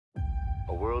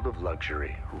A world of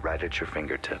luxury right at your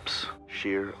fingertips.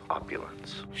 Sheer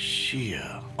opulence.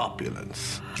 Sheer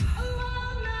opulence.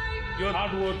 You're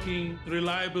hardworking,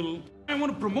 reliable. I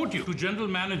want to promote you to general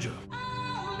manager.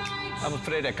 I'm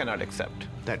afraid I cannot accept.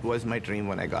 That was my dream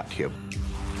when I got here.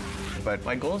 But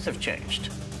my goals have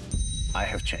changed. I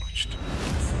have changed.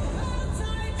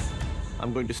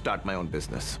 I'm going to start my own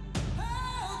business.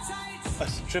 A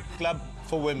strip club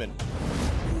for women.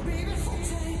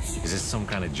 Is this some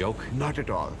kind of joke? Not at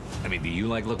all. I mean, do you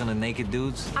like looking at naked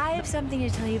dudes? I have something to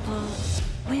tell you, Paul.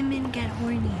 Women get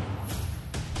horny.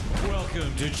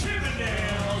 Welcome to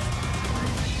Chippendale's.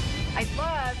 I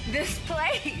love this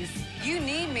place. You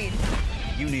need me.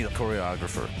 You need a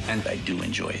choreographer. And I do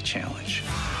enjoy a challenge.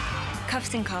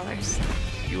 Cuffs and collars.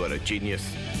 You are a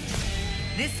genius.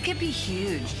 This could be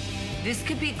huge. This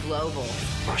could be global.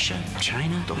 Russia,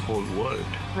 China, the whole world.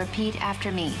 Repeat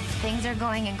after me. Things are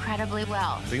going incredibly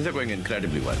well. Things are going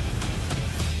incredibly well.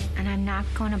 And I'm not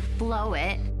going to blow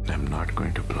it. I'm not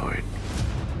going to blow it.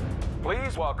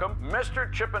 Please welcome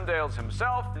Mr. Chippendails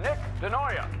himself, Nick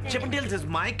Denoya. Chippendeyl's is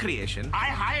my creation. I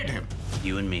hired him.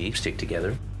 You and me stick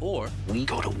together, or we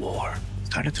go to war.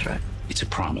 It's not a threat. It's a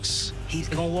promise. He's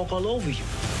gonna walk all over you.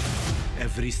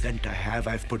 Every cent I have,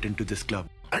 I've put into this club.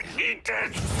 I need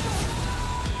it.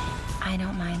 I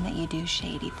don't mind that you do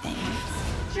shady things.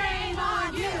 Shame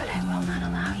on you! But I will not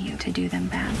allow you to do them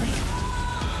badly.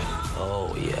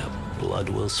 Oh, yeah. Blood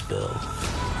will spill.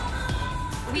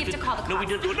 We have to call the cops. No, we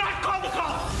do not call the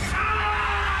cops!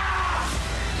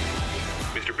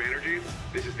 Mr. Banerjee,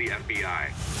 this is the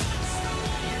FBI.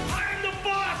 I'm the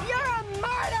boss! You're a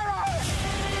murderer!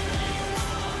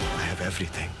 I have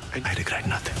everything. I regret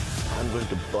nothing. I'm going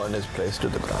to burn his place to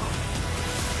the ground.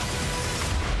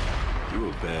 You're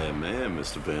a bad man,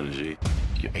 Mr. Banerjee.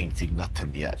 You ain't seen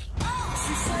nothing yet.